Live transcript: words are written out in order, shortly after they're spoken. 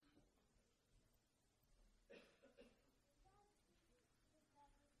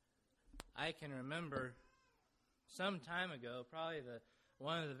I can remember some time ago, probably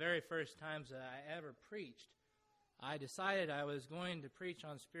one of the very first times that I ever preached, I decided I was going to preach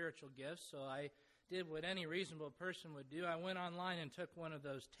on spiritual gifts, so I did what any reasonable person would do. I went online and took one of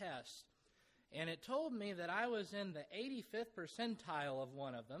those tests, and it told me that I was in the 85th percentile of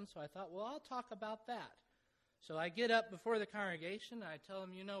one of them, so I thought, well, I'll talk about that. So I get up before the congregation, and I tell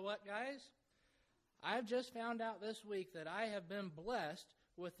them, you know what, guys? I've just found out this week that I have been blessed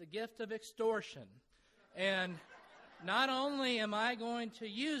with the gift of extortion. And not only am I going to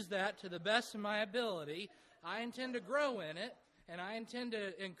use that to the best of my ability, I intend to grow in it, and I intend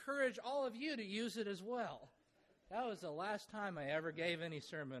to encourage all of you to use it as well. That was the last time I ever gave any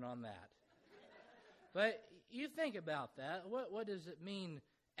sermon on that. But you think about that. What does it mean,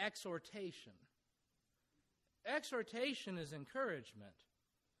 exhortation? Exhortation is encouragement.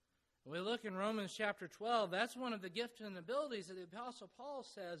 We look in Romans chapter 12, that's one of the gifts and abilities that the Apostle Paul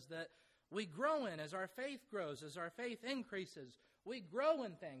says that we grow in as our faith grows, as our faith increases. We grow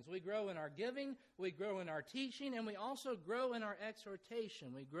in things. We grow in our giving, we grow in our teaching, and we also grow in our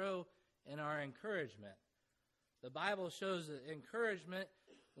exhortation. We grow in our encouragement. The Bible shows that encouragement,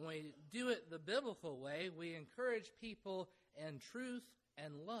 when we do it the biblical way, we encourage people in truth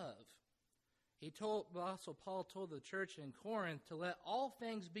and love. Apostle Paul told the church in Corinth to let all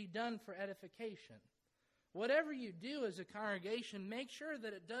things be done for edification. Whatever you do as a congregation, make sure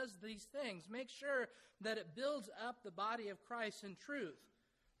that it does these things. Make sure that it builds up the body of Christ in truth,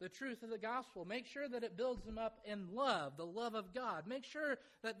 the truth of the gospel. Make sure that it builds them up in love, the love of God. Make sure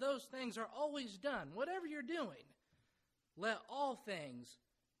that those things are always done. Whatever you're doing, let all things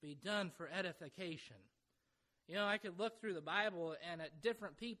be done for edification. You know, I could look through the Bible and at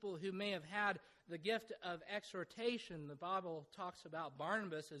different people who may have had the gift of exhortation. The Bible talks about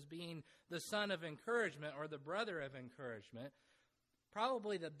Barnabas as being the son of encouragement or the brother of encouragement.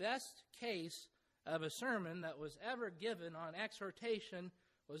 Probably the best case of a sermon that was ever given on exhortation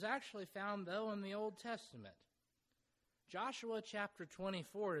was actually found, though, in the Old Testament. Joshua chapter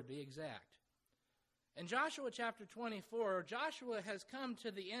 24, to be exact. In Joshua chapter 24, Joshua has come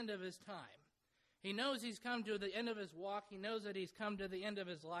to the end of his time. He knows he's come to the end of his walk. He knows that he's come to the end of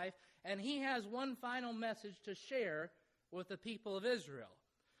his life. And he has one final message to share with the people of Israel.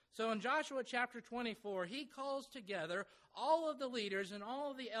 So in Joshua chapter 24, he calls together all of the leaders and all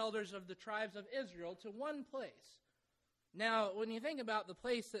of the elders of the tribes of Israel to one place. Now, when you think about the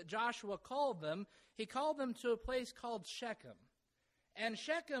place that Joshua called them, he called them to a place called Shechem. And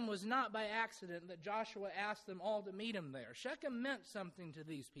Shechem was not by accident that Joshua asked them all to meet him there. Shechem meant something to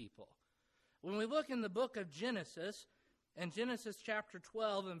these people. When we look in the book of Genesis, in Genesis chapter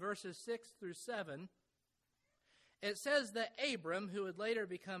 12 and verses 6 through 7, it says that Abram, who would later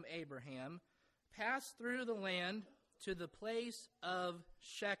become Abraham, passed through the land to the place of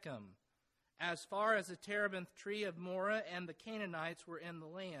Shechem, as far as the terebinth tree of Moreh, and the Canaanites were in the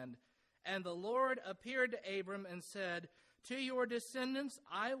land. And the Lord appeared to Abram and said, "To your descendants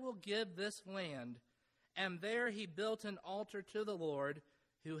I will give this land." And there he built an altar to the Lord,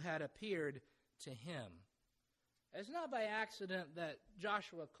 who had appeared to him. It's not by accident that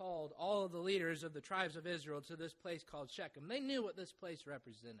Joshua called all of the leaders of the tribes of Israel to this place called Shechem. They knew what this place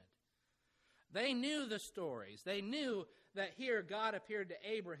represented. They knew the stories. They knew that here God appeared to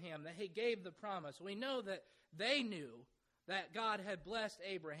Abraham, that he gave the promise. We know that they knew that God had blessed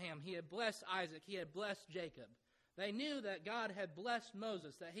Abraham. He had blessed Isaac. He had blessed Jacob. They knew that God had blessed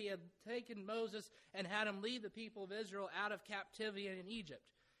Moses, that he had taken Moses and had him lead the people of Israel out of captivity in Egypt.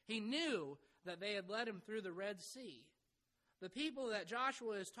 He knew that they had led him through the Red Sea. The people that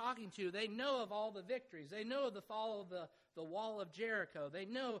Joshua is talking to, they know of all the victories. They know of the fall of the wall of Jericho. They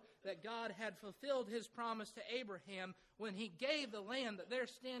know that God had fulfilled his promise to Abraham when he gave the land that they're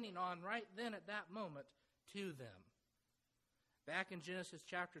standing on right then at that moment to them. Back in Genesis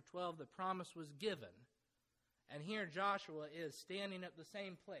chapter 12, the promise was given. And here Joshua is standing at the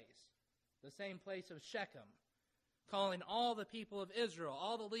same place of Shechem, calling all the people of Israel,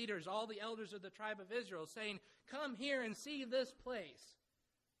 all the leaders, all the elders of the tribe of Israel, saying, "Come here and see this place."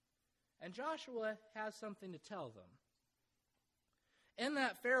 And Joshua has something to tell them. In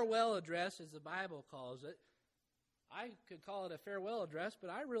that farewell address, as the Bible calls it, I could call it a farewell address, but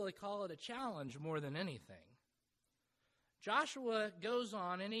I really call it a challenge more than anything. Joshua goes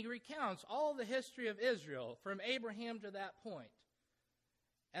on and he recounts all the history of Israel from Abraham to that point.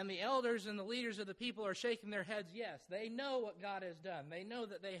 And the elders and the leaders of the people are shaking their heads. Yes, they know what God has done. They know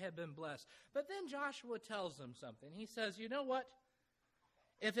that they have been blessed. But then Joshua tells them something. He says, you know what?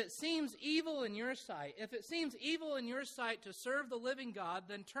 If it seems evil in your sight, to serve the living God,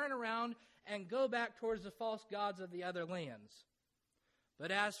 then turn around and go back towards the false gods of the other lands.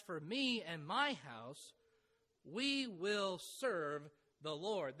 But as for me and my house, we will serve the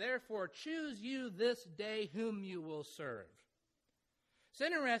Lord. Therefore, choose you this day whom you will serve. It's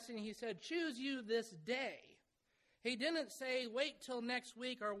interesting, he said, choose you this day. He didn't say, wait till next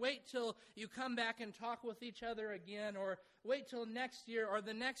week, or wait till you come back and talk with each other again, or wait till next year, or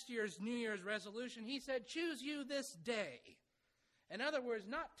the next year's New Year's resolution. He said, choose you this day. In other words,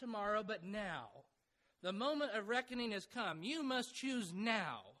 not tomorrow, but now. The moment of reckoning has come. You must choose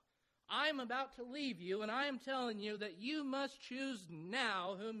now. I'm about to leave you, and I am telling you that you must choose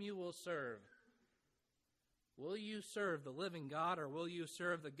now whom you will serve. Will you serve the living God, or will you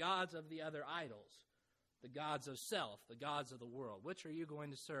serve the gods of the other idols? The gods of self, the gods of the world. Which are you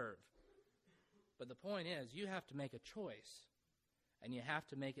going to serve? But the point is, you have to make a choice, and you have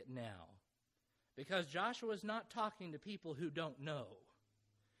to make it now. Because Joshua is not talking to people who don't know.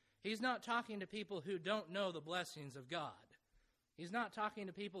 He's not talking to people who don't know the blessings of God. He's not talking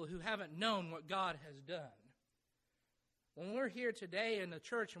to people who haven't known what God has done. When we're here today in the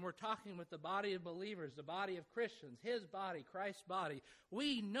church and we're talking with the body of believers, the body of Christians, His body, Christ's body,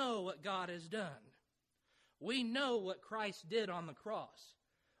 we know what God has done. We know what Christ did on the cross.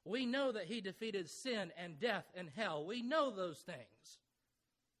 We know that He defeated sin and death and hell. We know those things.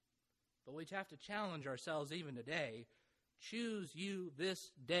 But we have to challenge ourselves even today. Choose you this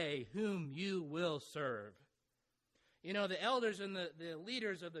day whom you will serve. You know, the elders and the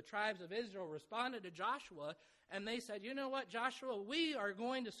leaders of the tribes of Israel responded to Joshua, and they said, you know what, Joshua, we are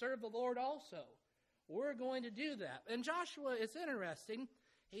going to serve the Lord also. We're going to do that. And Joshua, it's interesting,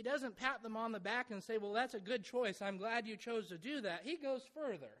 he doesn't pat them on the back and say, well, that's a good choice. I'm glad you chose to do that. He goes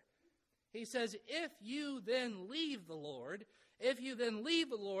further. He says, if you then leave the Lord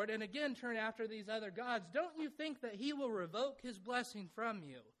and again turn after these other gods, don't you think that He will revoke His blessing from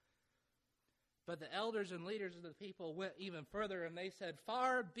you? But the elders and leaders of the people went even further, and they said,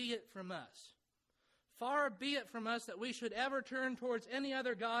 far be it from us. Far be it from us that we should ever turn towards any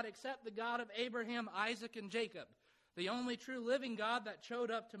other God except the God of Abraham, Isaac, and Jacob, the only true living God that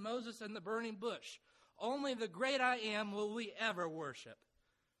showed up to Moses in the burning bush. Only the great I Am will we ever worship.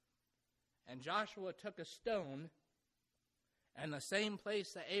 And Joshua took a stone, and the same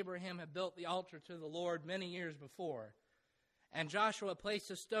place that Abraham had built the altar to the Lord many years before. And Joshua placed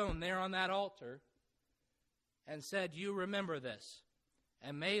a stone there on that altar and said, you remember this.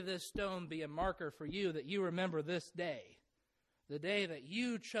 And may this stone be a marker for you that you remember this day, the day that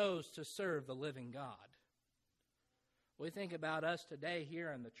you chose to serve the living God. We think about us today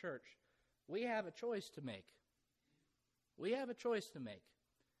here in the church. We have a choice to make. We have a choice to make.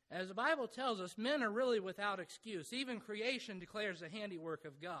 As the Bible tells us, men are really without excuse. Even creation declares the handiwork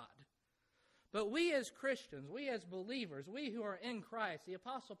of God. But we as Christians, we as believers, we who are in Christ, the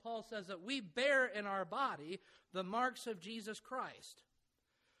Apostle Paul says that we bear in our body the marks of Jesus Christ.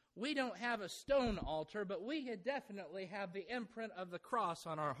 We don't have a stone altar, but we definitely have the imprint of the cross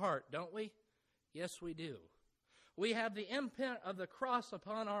on our heart, don't we? Yes, we do. We have the imprint of the cross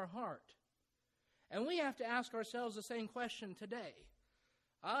upon our heart. And we have to ask ourselves the same question today.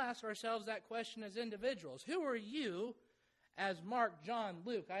 I'll ask ourselves that question as individuals. Who are you as Mark, John,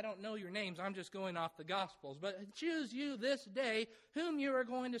 Luke? I don't know your names. I'm just going off the Gospels. But choose you this day whom you are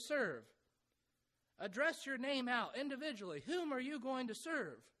going to serve. Address your name out individually. Whom are you going to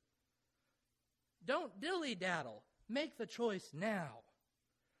serve? Don't dilly-daddle. Make the choice now.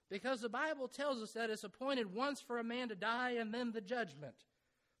 Because the Bible tells us that it's appointed once for a man to die and then the judgment.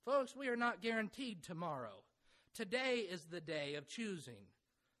 Folks, we are not guaranteed tomorrow. Today is the day of choosing.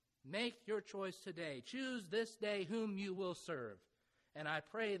 Make your choice today. Choose this day whom you will serve. And I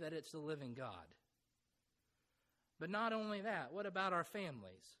pray that it's the living God. But not only that, what about our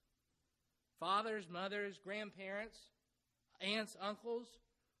families? Fathers, mothers, grandparents, aunts, uncles.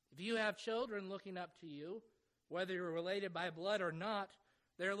 If you have children looking up to you, whether you're related by blood or not,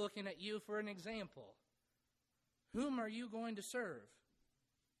 they're looking at you for an example. Whom are you going to serve?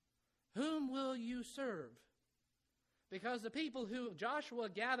 Whom will you serve? Because the people who Joshua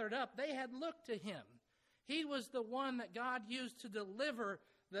gathered up, they had looked to him. He was the one that God used to deliver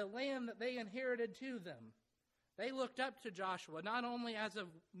the land that they inherited to them. They looked up to Joshua, not only as a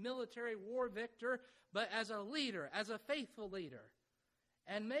military war victor, but as a leader, as a faithful leader.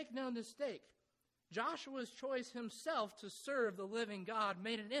 And make no mistake, Joshua's choice himself to serve the living God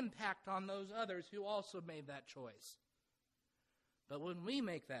made an impact on those others who also made that choice. But when we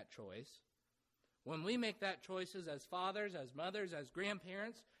make that choice, when we make that choices as fathers, as mothers, as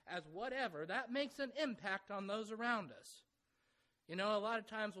grandparents, as whatever, that makes an impact on those around us. You know, a lot of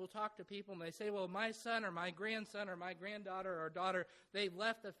times we'll talk to people and they say, well, my son or my grandson or my granddaughter or daughter, they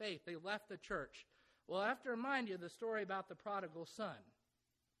left the faith, they left the church. Well, I have to remind you the story about the prodigal son.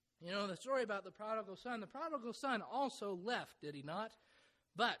 You know, the story about the prodigal son also left, did he not?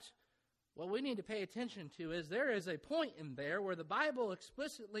 But what we need to pay attention to is there is a point in there where the Bible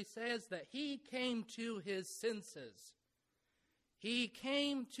explicitly says that he came to his senses. He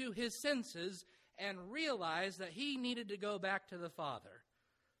came to his senses and realized that he needed to go back to the Father.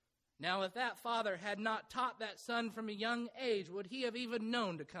 Now, if that father had not taught that son from a young age, would he have even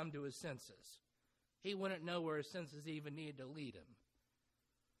known to come to his senses? He wouldn't know where his senses even needed to lead him.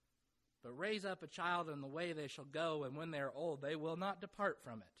 But raise up a child in the way they shall go, and when they are old, they will not depart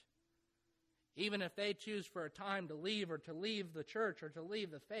from it. Even if they choose for a time to leave the church or to leave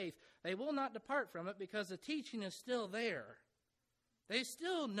the faith, they will not depart from it because the teaching is still there. They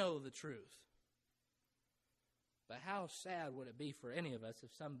still know the truth. But how sad would it be for any of us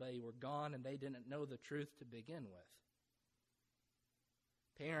if somebody were gone and they didn't know the truth to begin with?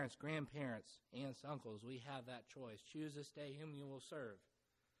 Parents, grandparents, aunts, uncles, we have that choice. Choose this day whom you will serve.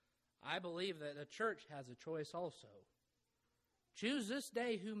 I believe that the church has a choice also. Choose this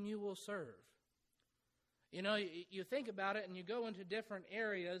day whom you will serve. You know, you think about it and you go into different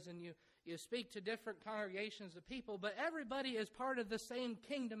areas and you speak to different congregations of people, but everybody is part of the same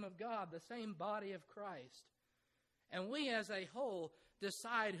kingdom of God, the same body of Christ. And we as a whole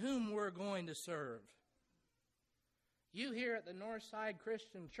decide whom we're going to serve. You here at the Northside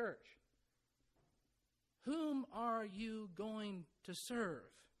Christian Church, whom are you going to serve?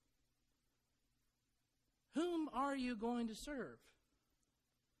 Whom are you going to serve?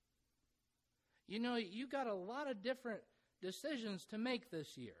 You know, you got a lot of different decisions to make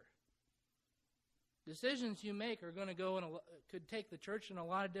this year. Decisions you make are going to could take the church in a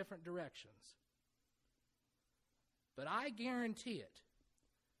lot of different directions. But I guarantee it,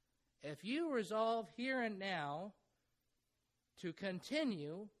 if you resolve here and now to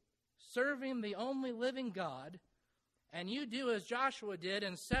continue serving the only living God, and you do as Joshua did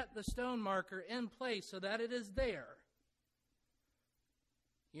and set the stone marker in place so that it is there.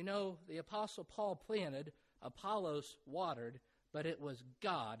 You know, the Apostle Paul planted, Apollos watered, but it was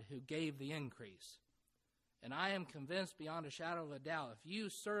God who gave the increase. And I am convinced beyond a shadow of a doubt, if you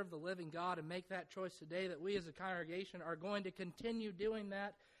serve the living God and make that choice today, that we as a congregation are going to continue doing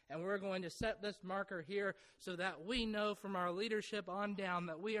that, and we're going to set this marker here so that we know from our leadership on down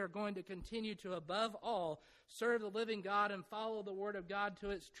that we are going to continue to, above all, serve the living God and follow the Word of God to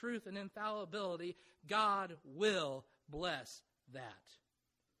its truth and infallibility. God will bless that.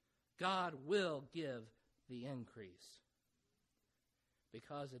 God will give the increase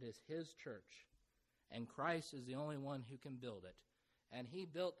because it is His church. And Christ is the only one who can build it. And He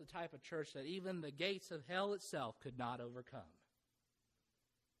built the type of church that even the gates of hell itself could not overcome.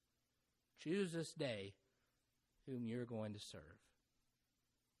 Choose this day whom you're going to serve.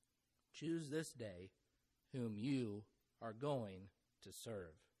 Choose this day whom you are going to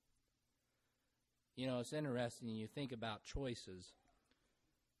serve. You know, it's interesting, you think about choices.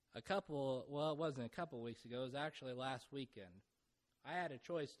 It wasn't a couple weeks ago, it was actually last weekend. I had a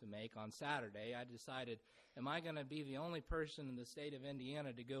choice to make on Saturday. I decided, am I going to be the only person in the state of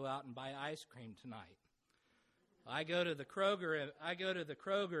Indiana to go out and buy ice cream tonight? I go to the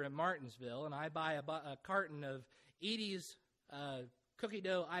Kroger in Martinsville, and I buy a carton of Edie's cookie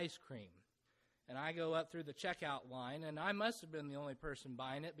dough ice cream. And I go up through the checkout line, and I must have been the only person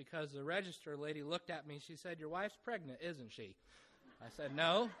buying it because the register lady looked at me. She said, "Your wife's pregnant, isn't she?" I said,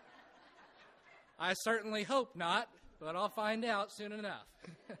 "No. I certainly hope not, but I'll find out soon enough."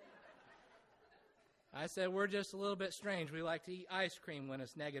 I said, "We're just a little bit strange. We like to eat ice cream when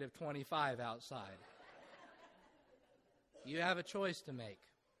it's negative 25 outside." You have a choice to make.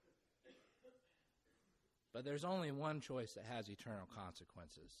 But there's only one choice that has eternal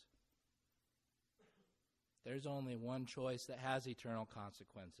consequences. There's only one choice that has eternal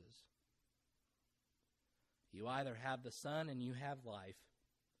consequences. You either have the Son and you have life,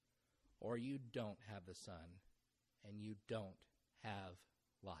 or you don't have the Son and you don't have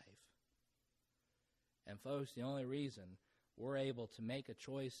life. And folks, the only reason we're able to make a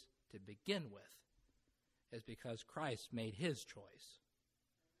choice to begin with is because Christ made His choice.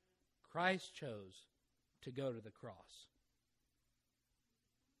 Christ chose to go to the cross.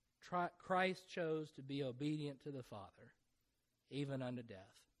 Christ chose to be obedient to the Father, even unto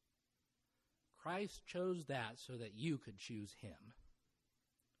death. Christ chose that so that you could choose Him.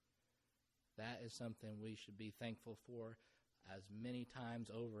 That is something we should be thankful for as many times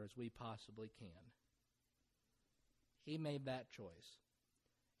over as we possibly can. He made that choice.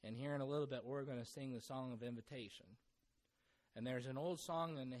 And here in a little bit, we're going to sing the song of invitation. And there's an old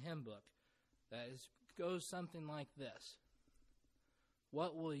song in the hymn book that goes something like this.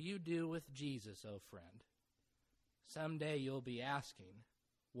 What will you do with Jesus, oh friend? Someday you'll be asking,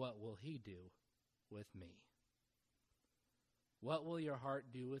 what will he do with me? What will your heart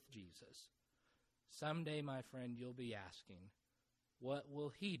do with Jesus? Someday, my friend, you'll be asking, what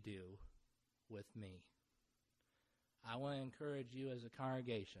will he do with me? I want to encourage you as a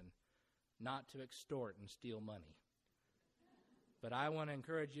congregation not to extort and steal money. But I want to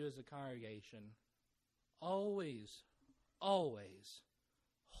encourage you as a congregation, always, always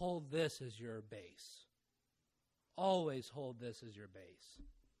hold this as your base. Always hold this as your base.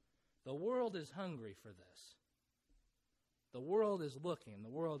 The world is hungry for this. The world is looking. The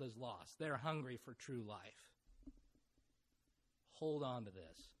world is lost. They're hungry for true life. Hold on to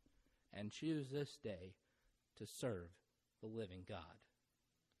this and choose this day to serve the living God.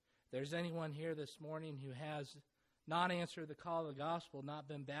 If there's anyone here this morning who has not answered the call of the gospel, not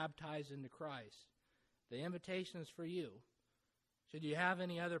been baptized into Christ, the invitation is for you. Should you have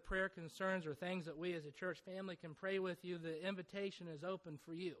any other prayer concerns or things that we as a church family can pray with you, the invitation is open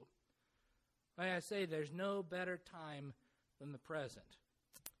for you. Like I say, there's no better time than the present.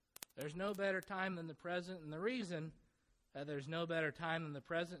 There's no better time than the present, and the reason that there's no better time than the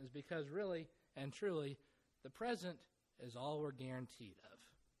present is because really and truly, the present is all we're guaranteed of.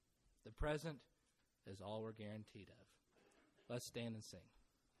 The present is all we're guaranteed of. Let's stand and sing.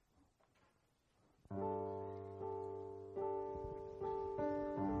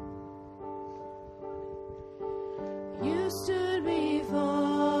 You stood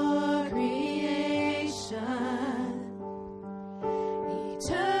before creation,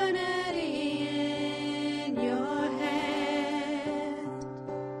 eternity in your hand.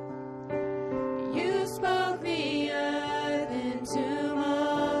 You spoke the earth into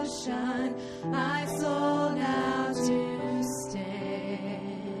motion, my soul now to stand.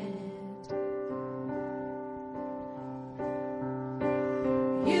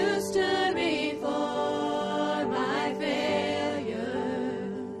 You stood before my failure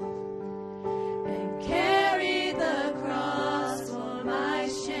and carried the cross for my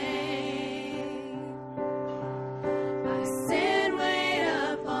shame. My sin weighed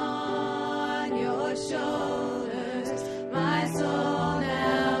upon your shoulders, my soul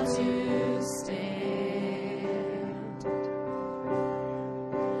now to stand.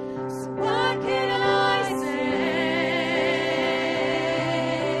 So what can I say?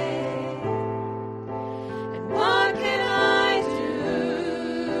 And what can I do?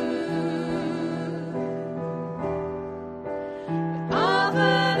 But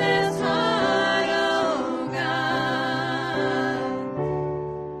offer this heart, oh God,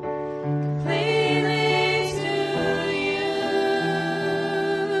 completely to you.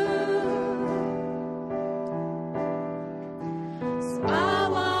 So I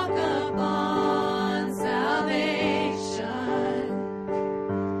walk upon salvation,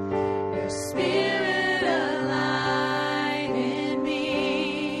 your spirit alive in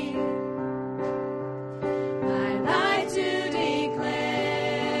me, my light to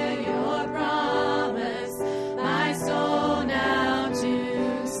declare your promise, my soul now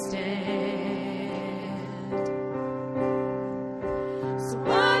to stand. So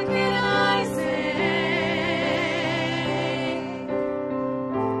what can I say?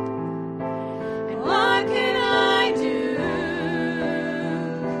 And what can I do?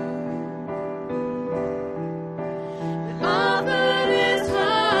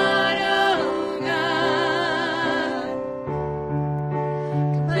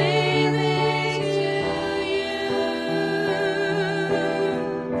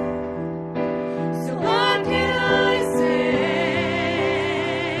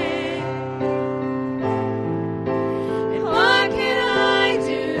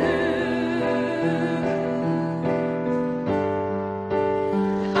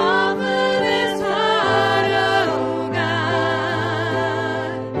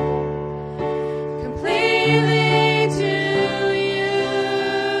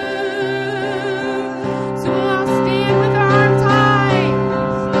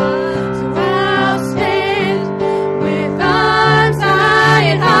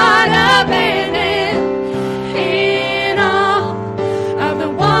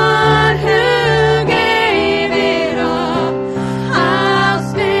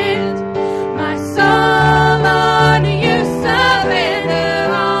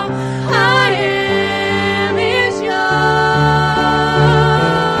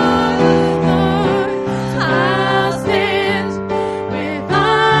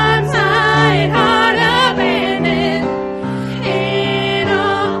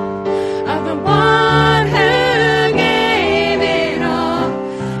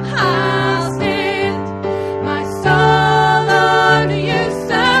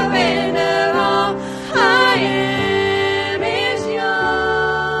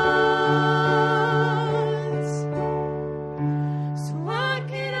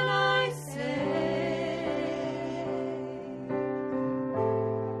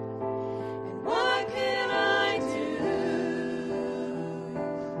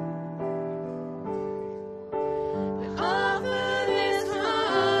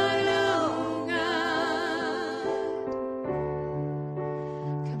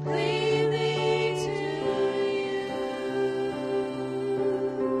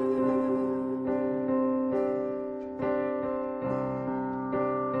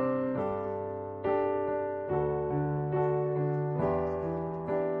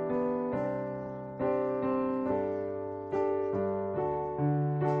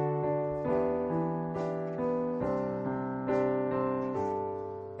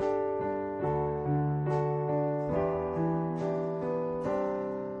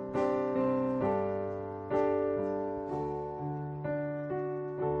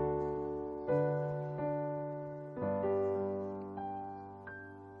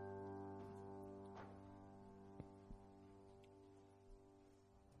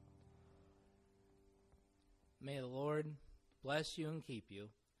 May the Lord bless you and keep you.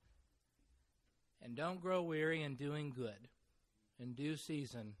 And don't grow weary in doing good. In due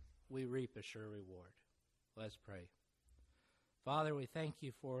season, we reap a sure reward. Let's pray. Father, we thank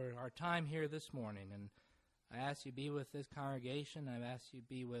you for our time here this morning, and I ask you be with this congregation. I ask you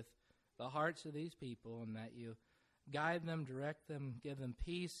be with the hearts of these people, and that you guide them, direct them, give them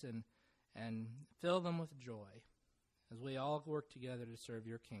peace, and fill them with joy as we all work together to serve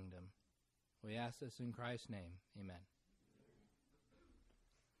your kingdom. We ask this in Christ's name. Amen.